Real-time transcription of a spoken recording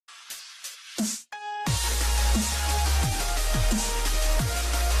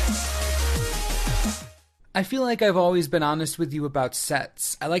I feel like I've always been honest with you about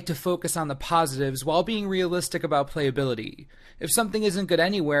sets. I like to focus on the positives while being realistic about playability. If something isn't good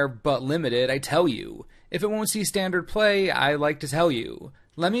anywhere but limited, I tell you. If it won't see standard play, I like to tell you.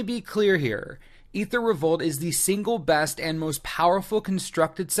 Let me be clear here. Aether Revolt is the single best and most powerful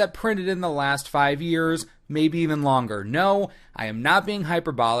constructed set printed in the last 5 years, maybe even longer. No, I am not being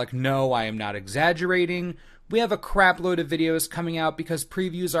hyperbolic. No, I am not exaggerating. We have a crap load of videos coming out because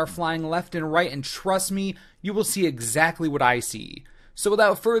previews are flying left and right, and trust me, you will see exactly what I see. So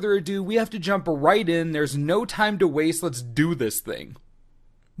without further ado, we have to jump right in. There's no time to waste. Let's do this thing.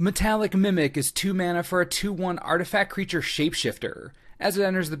 Metallic Mimic is 2 mana for a 2/1 artifact creature shapeshifter. As it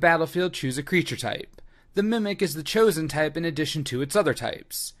enters the battlefield, choose a creature type. The Mimic is the chosen type in addition to its other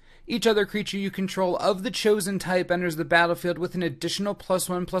types. Each other creature you control of the chosen type enters the battlefield with an additional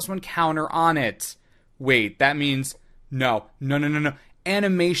 +1/+1 counter on it. Wait, that means no.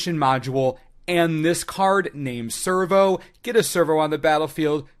 Animation module, and this card named Servo. Get a Servo on the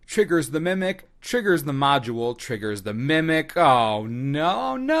battlefield, triggers the Mimic, triggers the module, triggers the Mimic. Oh,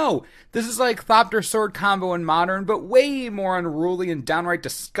 no. This is like Thopter Sword combo in Modern, but way more unruly and downright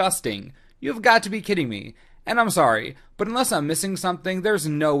disgusting. You've got to be kidding me. And I'm sorry, but unless I'm missing something, there's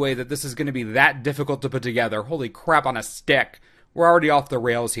no way that this is going to be that difficult to put together. Holy crap on a stick. We're already off the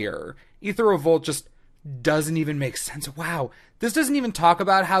rails here. Aether Revolt just doesn't even make sense. Wow. This doesn't even talk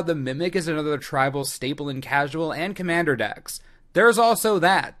about how the Mimic is another tribal staple in casual and commander decks. There's also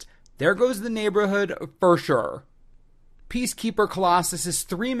that. There goes the neighborhood for sure. Peacekeeper Colossus is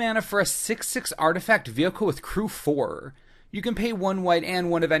 3 mana for a 6/6 artifact vehicle with crew 4. You can pay 1 white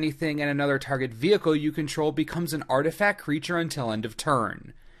and 1 of anything, and another target vehicle you control becomes an artifact creature until end of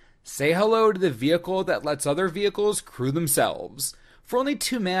turn. Say hello to the vehicle that lets other vehicles crew themselves. For only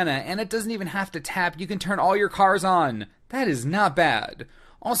 2 mana, and it doesn't even have to tap, you can turn all your cars on. That is not bad.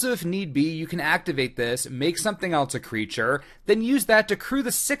 Also, if need be, you can activate this, make something else a creature, then use that to crew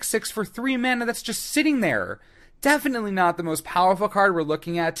the 6/6 for 3 mana that's just sitting there. Definitely not the most powerful card we're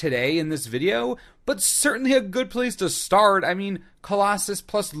looking at today in this video, but certainly a good place to start. I mean, Colossus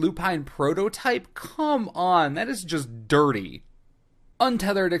plus Lupine Prototype? Come on, that is just dirty.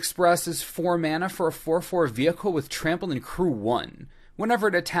 Untethered Express is 4 mana for a 4/4 vehicle with trample and crew 1. Whenever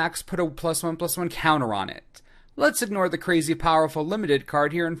it attacks, put a +1/+1 counter on it. Let's ignore the crazy powerful limited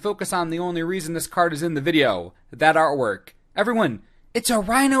card here and focus on the only reason this card is in the video. That artwork. Everyone, it's a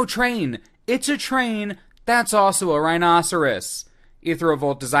rhino train! It's a train that's also a rhinoceros. Aether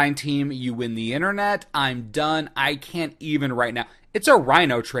Revolt design team, you win the internet. I'm done. I can't even right now. It's a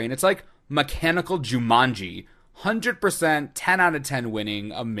rhino train. It's like mechanical Jumanji. 100%, 10 out of 10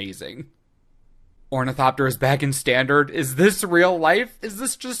 winning. Amazing. Ornithopter is back in standard. Is this real life? Is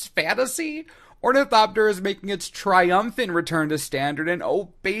this just fantasy? Ornithopter is making its triumphant return to standard, and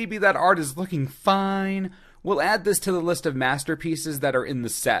oh baby, that art is looking fine. We'll add this to the list of masterpieces that are in the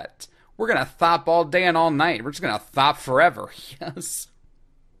set. We're gonna thop all day and all night. We're just gonna thop forever. Yes.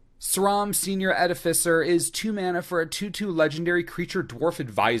 Sram Senior Edificer is 2 mana for a 2/2 legendary creature Dwarf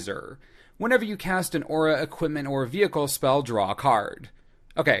Advisor. Whenever you cast an aura, equipment, or vehicle spell, draw a card.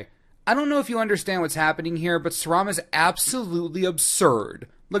 Okay, I don't know if you understand what's happening here, but Sram is absolutely absurd.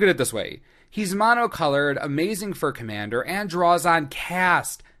 Look at it this way. He's monocolored, amazing for commander, and draws on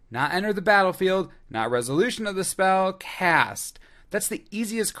cast. Not enter the battlefield, not resolution of the spell, cast. That's the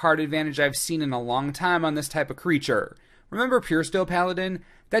easiest card advantage I've seen in a long time on this type of creature. Remember Pure Steel Paladin?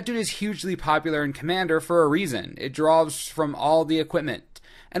 That dude is hugely popular in commander for a reason. It draws from all the equipment.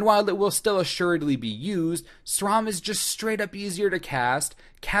 And while it will still assuredly be used, Sram is just straight up easier to cast,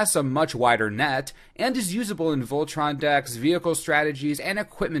 casts a much wider net, and is usable in Voltron decks, vehicle strategies, and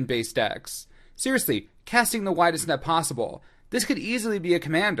equipment-based decks. Seriously, casting the widest net possible. This could easily be a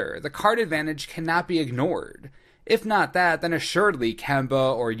commander. The card advantage cannot be ignored. If not that, then assuredly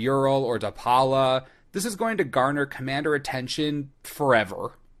Kemba or Ural or Dapala. This is going to garner commander attention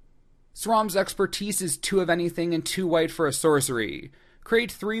forever. Sram's expertise is 2 of anything and 2 white for a sorcery.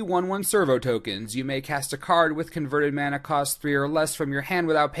 Create 3 1/1 servo tokens. You may cast a card with converted mana cost 3 or less from your hand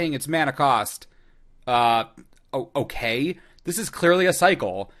without paying its mana cost. Okay. This is clearly a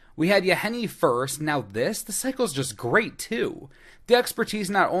cycle. We had Yahenni first, now this? The cycle's just great, too. The expertise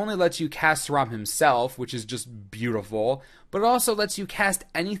not only lets you cast Sram himself, which is just beautiful, but it also lets you cast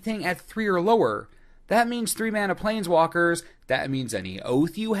anything at 3 or lower. That means 3 mana planeswalkers, that means any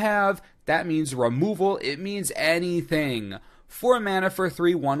oath you have, that means removal, it means anything. 4 mana for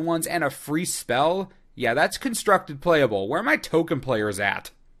 3 1/1s and a free spell? Yeah, that's constructed playable. Where are my token players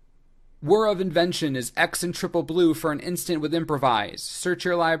at? Whir of Invention is X and triple blue for an instant with Improvise. Search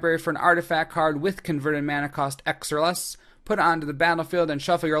your library for an artifact card with converted mana cost X or less, put it onto the battlefield, and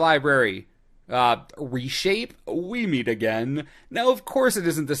shuffle your library. Reshape? We meet again. Now, of course it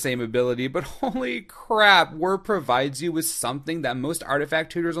isn't the same ability, but holy crap, Warp provides you with something that most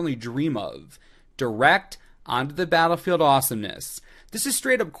artifact tutors only dream of. Direct, onto the battlefield awesomeness. This is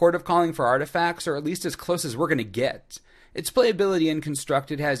straight up Court of Calling for artifacts, or at least as close as we're gonna get. Its playability in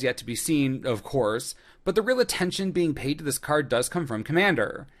Constructed has yet to be seen, of course, but the real attention being paid to this card does come from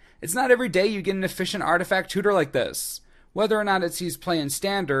Commander. It's not every day you get an efficient artifact tutor like this. Whether or not it sees play in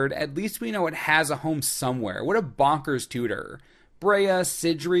Standard, at least we know it has a home somewhere. What a bonkers tutor. Brea,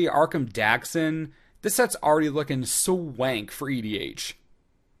 Sidri, Arkham Daxon. This set's already looking swank for EDH.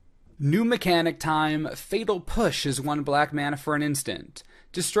 New mechanic time. Fatal Push is 1 black mana for an instant.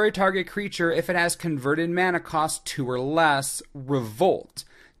 Destroy target creature if it has converted mana cost 2 or less. Revolt.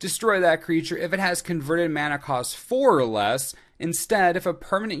 Destroy that creature if it has converted mana cost 4 or less. Instead, if a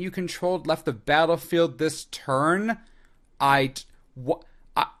permanent you controlled left the battlefield this turn...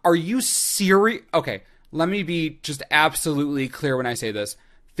 Are you serious? Okay, let me be just absolutely clear when I say this.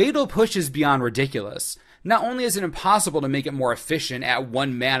 Fatal Push is beyond ridiculous. Not only is it impossible to make it more efficient at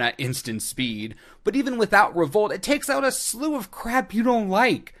 1 mana instant speed, but even without Revolt, it takes out a slew of crap you don't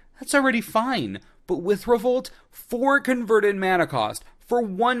like. That's already fine. But with Revolt, 4 converted mana cost, for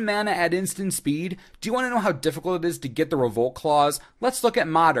 1 mana at instant speed, do you want to know how difficult it is to get the Revolt clause? Let's look at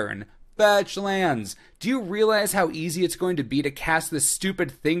Modern. Fetch lands. Do you realize how easy it's going to be to cast this stupid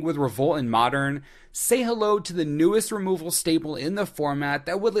thing with Revolt in Modern? Say hello to the newest removal staple in the format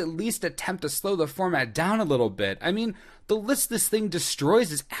that will at least attempt to slow the format down a little bit. I mean, the list this thing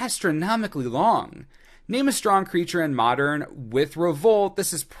destroys is astronomically long. Name a strong creature in Modern. With Revolt,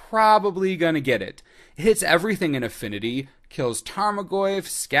 this is probably gonna get it. It hits everything in Affinity, kills Tarmogoyf,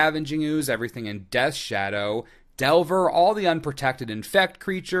 Scavenging Ooze, everything in Death Shadow, Delver, all the unprotected infect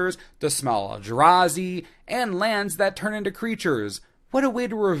creatures, the small Eldrazi, and lands that turn into creatures. What a way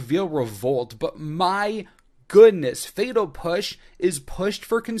to reveal Revolt, but my goodness, Fatal Push is pushed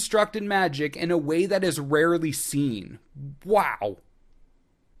for Constructed Magic in a way that is rarely seen. Wow.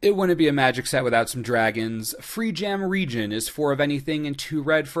 It wouldn't be a Magic set without some dragons. Free Jam Region is 4 of anything and 2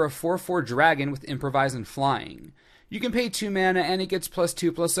 red for a 4/4 dragon with Improvise and Flying. You can pay 2 mana and it gets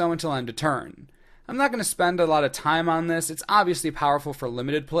 +2/+0 until end of turn. I'm not going to spend a lot of time on this. It's obviously powerful for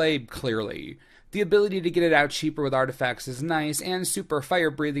limited play, clearly. The ability to get it out cheaper with artifacts is nice, and super fire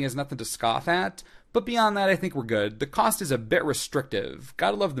breathing is nothing to scoff at. But beyond that, I think we're good. The cost is a bit restrictive.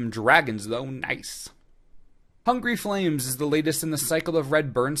 Gotta love them dragons, though. Nice. Hungry Flames is the latest in the cycle of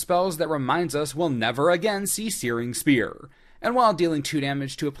red burn spells that reminds us we'll never again see Searing Spear. And while dealing 2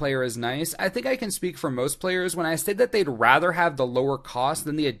 damage to a player is nice, I think I can speak for most players when I say that they'd rather have the lower cost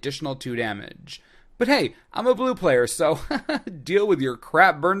than the additional 2 damage. But hey, I'm a blue player, so deal with your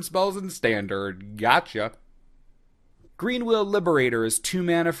crap burn spells in Standard. Gotcha. Greenwheel Liberator is 2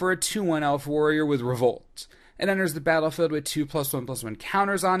 mana for a 2/1 elf warrior with Revolt. It enters the battlefield with 2 +1/+1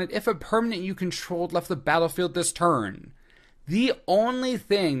 counters on it if a permanent you controlled left the battlefield this turn. The only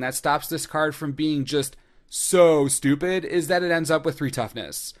thing that stops this card from being just so stupid is that it ends up with 3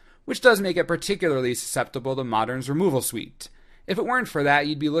 toughness, which does make it particularly susceptible to Modern's removal suite. If it weren't for that,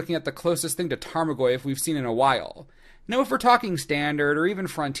 you'd be looking at the closest thing to Tarmogoyf we've seen in a while. Now, if we're talking Standard, or even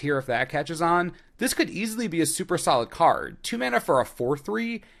Frontier if that catches on, this could easily be a super solid card. 2 mana for a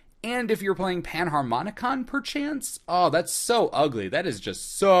 4/3, and if you're playing Panharmonicon, perchance? Oh, that's so ugly. That is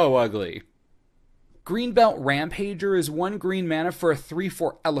just so ugly. Greenbelt Rampager is 1 green mana for a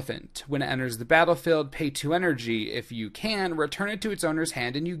 3/4 elephant. When it enters the battlefield, pay 2 energy. If you can, return it to its owner's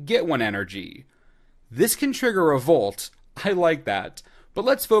hand and you get 1 energy. This can trigger Revolt. I like that. But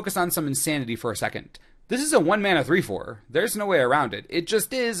let's focus on some insanity for a second. This is a 1 mana 3/4. There's no way around it. It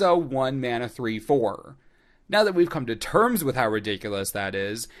just is a 1 mana 3/4. Now that we've come to terms with how ridiculous that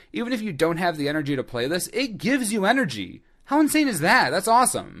is, even if you don't have the energy to play this, it gives you energy. How insane is that? That's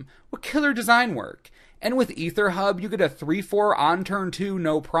awesome. What killer design work. And with Aether Hub, you get a 3/4 on turn 2,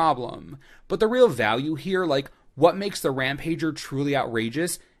 no problem. But the real value here, like what makes the Rampager truly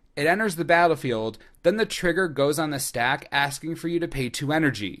outrageous, it enters the battlefield, then the trigger goes on the stack asking for you to pay 2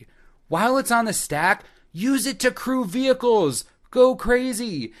 energy. While it's on the stack, use it to crew vehicles. Go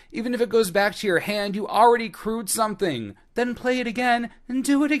crazy. Even if it goes back to your hand, you already crewed something. Then play it again and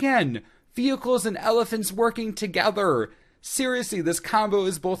do it again. Vehicles and elephants working together. Seriously, this combo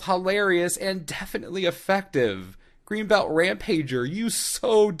is both hilarious and definitely effective. Greenbelt Rampager, you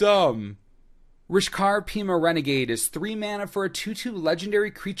so dumb. Rishkar Pima Renegade is 3 mana for a 2/2 legendary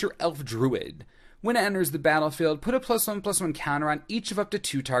creature elf druid. When it enters the battlefield, put a +1/+1 counter on each of up to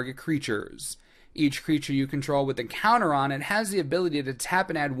 2 target creatures. Each creature you control with a counter on it has the ability to tap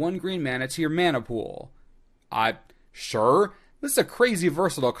and add 1 green mana to your mana pool. Sure, This is a crazy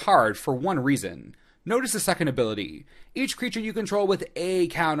versatile card for one reason. Notice the second ability. Each creature you control with a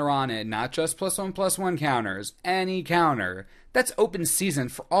counter on it, not just +1/+1 counters, any counter. That's open season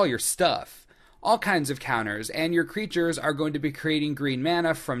for all your stuff. All kinds of counters, and your creatures are going to be creating green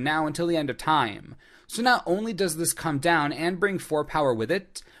mana from now until the end of time. So not only does this come down and bring 4 power with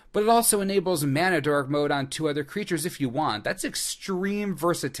it, but it also enables Mana Dork mode on 2 other creatures if you want. That's extreme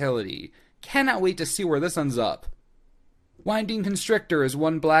versatility. Cannot wait to see where this ends up. Winding Constrictor is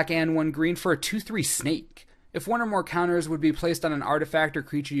 1 black and 1 green for a 2/3 snake. If 1 or more counters would be placed on an artifact or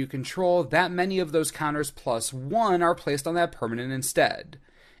creature you control, that many of those counters +1 are placed on that permanent instead.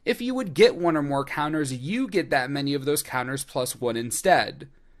 If you would get 1 or more counters, you get that many of those counters +1 instead.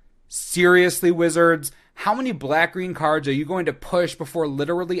 Seriously, Wizards? How many black-green cards are you going to push before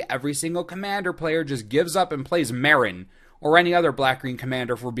literally every single Commander player just gives up and plays Marin? Or any other black-green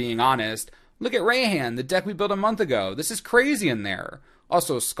commander, if we're being honest. Look at Rayhan, the deck we built a month ago. This is crazy in there.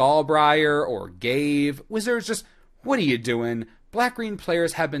 Also Skullbriar or Gave. Wizards, just, what are you doing? Black-green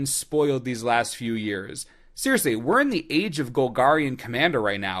players have been spoiled these last few years. Seriously, we're in the age of Golgarian Commander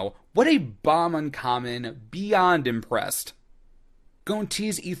right now. What a bomb uncommon. Beyond impressed.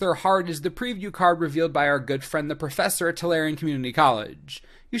 Gonti's Aether Heart is the preview card revealed by our good friend the professor at Tolarian Community College.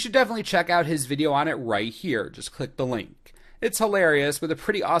 You should definitely check out his video on it right here. Just click the link. It's hilarious with a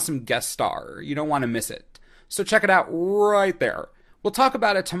pretty awesome guest star. You don't want to miss it. So check it out right there. We'll talk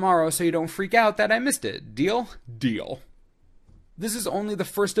about it tomorrow so you don't freak out that I missed it. Deal? Deal. This is only the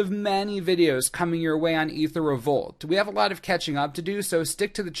first of many videos coming your way on Aether Revolt. We have a lot of catching up to do, so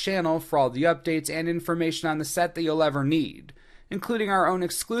stick to the channel for all the updates and information on the set that you'll ever need, including our own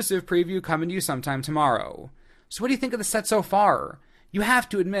exclusive preview coming to you sometime tomorrow. So what do you think of the set so far? You have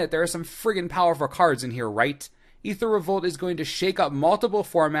to admit there are some friggin' powerful cards in here, right? Aether Revolt is going to shake up multiple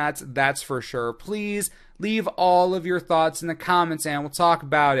formats, that's for sure. Please leave all of your thoughts in the comments and we'll talk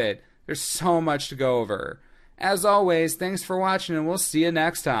about it. There's so much to go over. As always, thanks for watching and we'll see you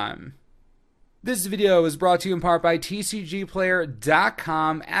next time. This video is brought to you in part by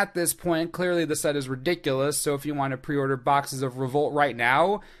TCGplayer.com. At this point, clearly the set is ridiculous, so if you want to pre-order boxes of Revolt right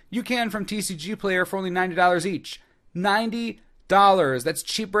now, you can from TCG Player for only $90 each. $90! That's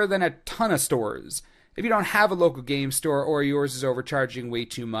cheaper than a ton of stores. If you don't have a local game store or yours is overcharging way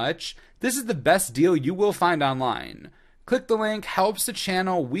too much, this is the best deal you will find online. Click the link, helps the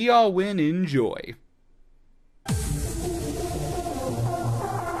channel, we all win, enjoy.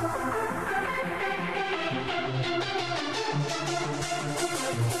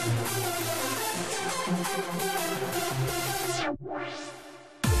 Wow.